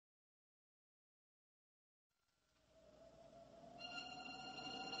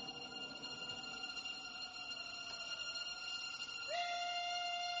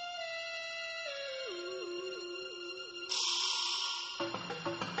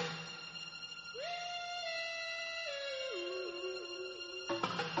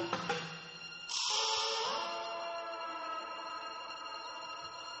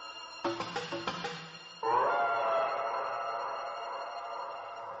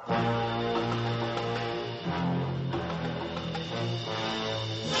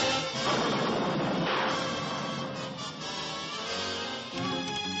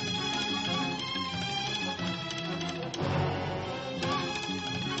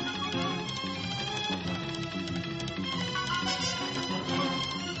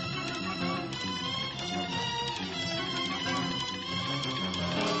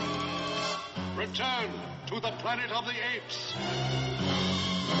Return to the planet of the apes.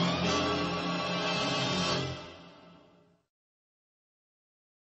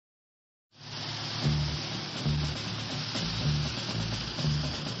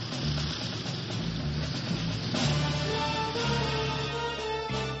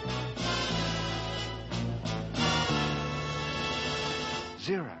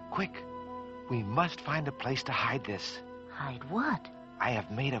 Zira, quick. We must find a place to hide this. Hide what? I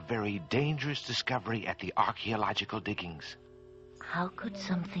have made a very dangerous discovery at the archaeological diggings. How could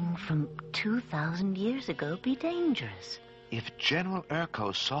something from 2,000 years ago be dangerous? If General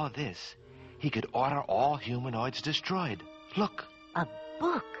Urko saw this, he could order all humanoids destroyed. Look. A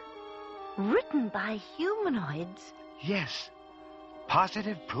book? Written by humanoids? Yes.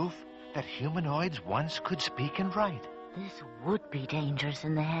 Positive proof that humanoids once could speak and write. This would be dangerous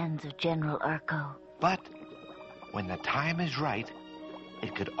in the hands of General Urko. But when the time is right,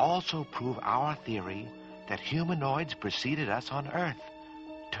 it could also prove our theory that humanoids preceded us on Earth.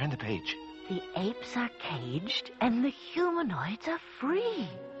 Turn the page. The apes are caged and the humanoids are free.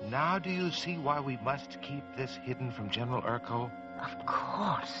 Now do you see why we must keep this hidden from General Urko? Of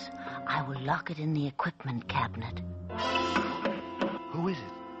course. I will lock it in the equipment cabinet. Who is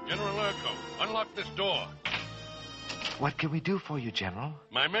it? General Urko, unlock this door. What can we do for you, General?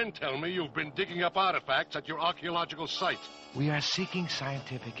 My men tell me you've been digging up artifacts at your archaeological site. We are seeking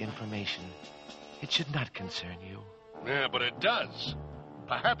scientific information. It should not concern you. Yeah, but it does.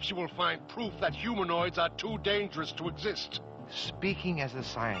 Perhaps you will find proof that humanoids are too dangerous to exist. Speaking as a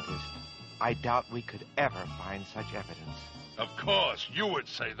scientist, I doubt we could ever find such evidence. Of course, you would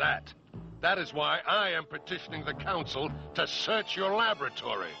say that. That is why I am petitioning the Council to search your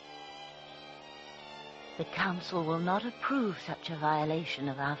laboratory. The Council will not approve such a violation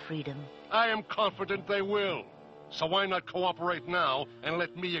of our freedom. I am confident they will. So why not cooperate now and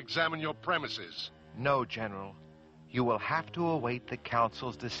let me examine your premises? No, General. You will have to await the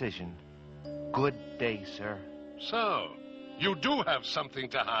Council's decision. Good day, sir. So, you do have something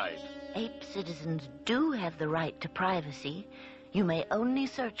to hide. Ape citizens do have the right to privacy. You may only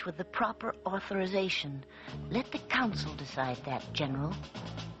search with the proper authorization. Let the Council decide that, General.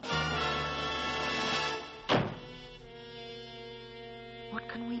 What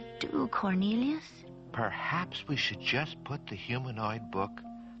can we do, Cornelius? Perhaps we should just put the humanoid book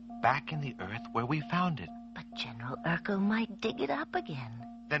back in the earth where we found it. But General Urko might dig it up again.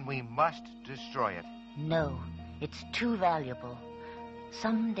 Then we must destroy it. No, it's too valuable.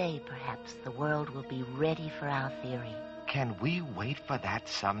 Someday, perhaps, the world will be ready for our theory. Can we wait for that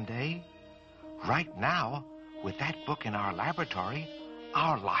someday? Right now, with that book in our laboratory,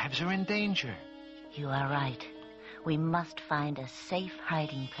 our lives are in danger. You are right. We must find a safe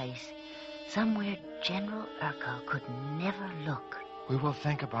hiding place. Somewhere General Urko could never look. We will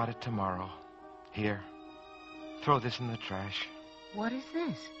think about it tomorrow. Here, throw this in the trash. What is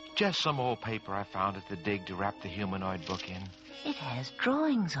this? Just some old paper I found at the dig to wrap the humanoid book in. It has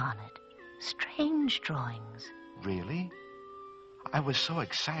drawings on it. Strange drawings. Really? I was so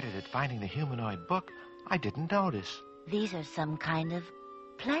excited at finding the humanoid book, I didn't notice. These are some kind of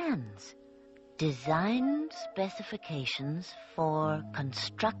plans. Design specifications for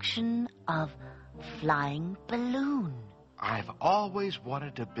construction of flying balloon. I've always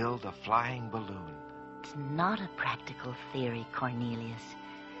wanted to build a flying balloon. It's not a practical theory, Cornelius.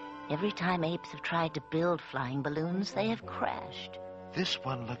 Every time apes have tried to build flying balloons, they have crashed. This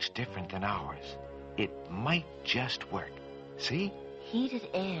one looks different than ours. It might just work. See? Heated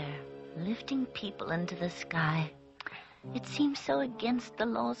air, lifting people into the sky. It seems so against the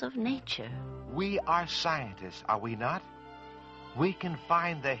laws of nature. We are scientists, are we not? We can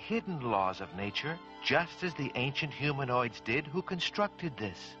find the hidden laws of nature, just as the ancient humanoids did who constructed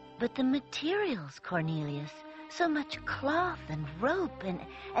this. But the materials, Cornelius, so much cloth and rope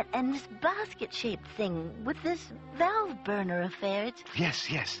and this basket-shaped thing with this valve burner affair, it's...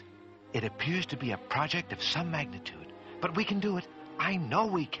 Yes. It appears to be a project of some magnitude. But we can do it. I know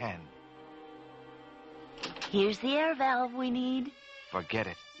we can. Here's the air valve we need. Forget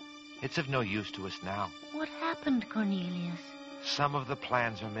it. It's of no use to us now. What happened, Cornelius? Some of the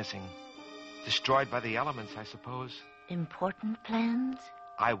plans are missing. Destroyed by the elements, I suppose. Important plans?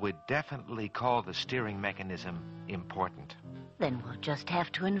 I would definitely call the steering mechanism important. Then we'll just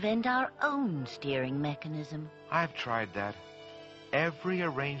have to invent our own steering mechanism. I've tried that. Every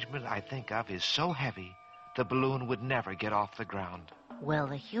arrangement I think of is so heavy, the balloon would never get off the ground. Well,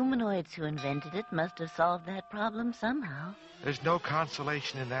 the humanoids who invented it must have solved that problem somehow. There's no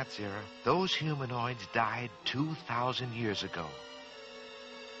consolation in that, Zira. Those humanoids died 2,000 years ago.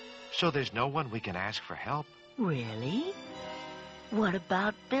 So there's no one we can ask for help. Really? What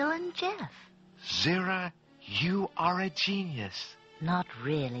about Bill and Jeff? Zira, you are a genius. Not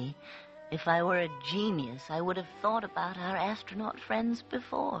really. If I were a genius, I would have thought about our astronaut friends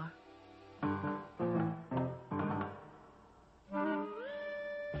before.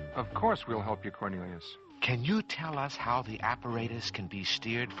 Of course we'll help you, Cornelius. Can you tell us how the apparatus can be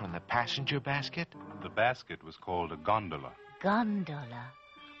steered from the passenger basket? The basket was called a gondola. Gondola.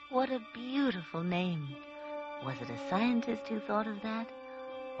 What a beautiful name. Was it a scientist who thought of that?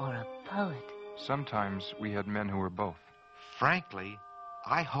 Or a poet? Sometimes we had men who were both. Frankly,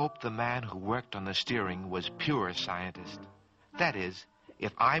 I hope the man who worked on the steering was pure scientist. That is,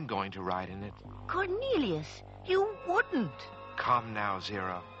 if I'm going to ride in it. Cornelius, you wouldn't. Come now,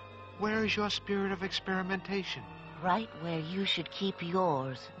 Zira. Where is your spirit of experimentation? Right where you should keep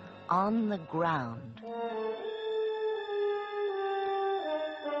yours, on the ground.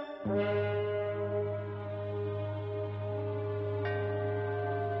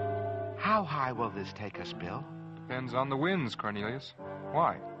 How high will this take us, Bill? Depends on the winds, Cornelius.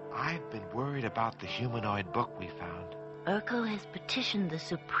 Why? I've been worried about the humanoid book we found. Urko has petitioned the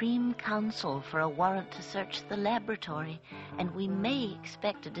Supreme Council for a warrant to search the laboratory, and we may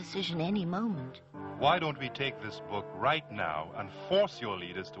expect a decision any moment. Why don't we take this book right now and force your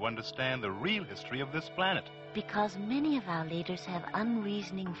leaders to understand the real history of this planet? Because many of our leaders have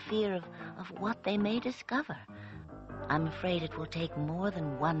unreasoning fear of what they may discover. I'm afraid it will take more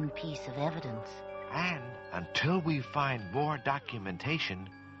than one piece of evidence. And until we find more documentation,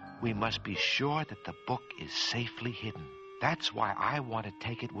 we must be sure that the book is safely hidden. That's why I want to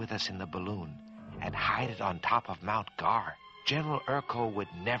take it with us in the balloon and hide it on top of Mount Gar. General Urko would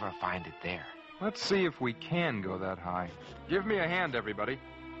never find it there. Let's see if we can go that high. Give me a hand, everybody.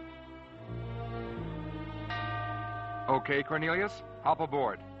 Okay, Cornelius, hop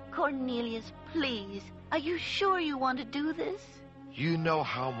aboard. Cornelius, please, are you sure you want to do this? You know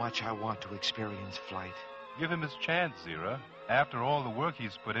how much I want to experience flight. Give him his chance, Zira. After all the work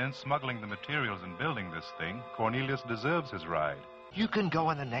he's put in smuggling the materials and building this thing, Cornelius deserves his ride. You can go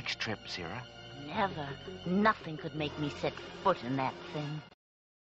on the next trip, Zira. Never. Nothing could make me set foot in that thing.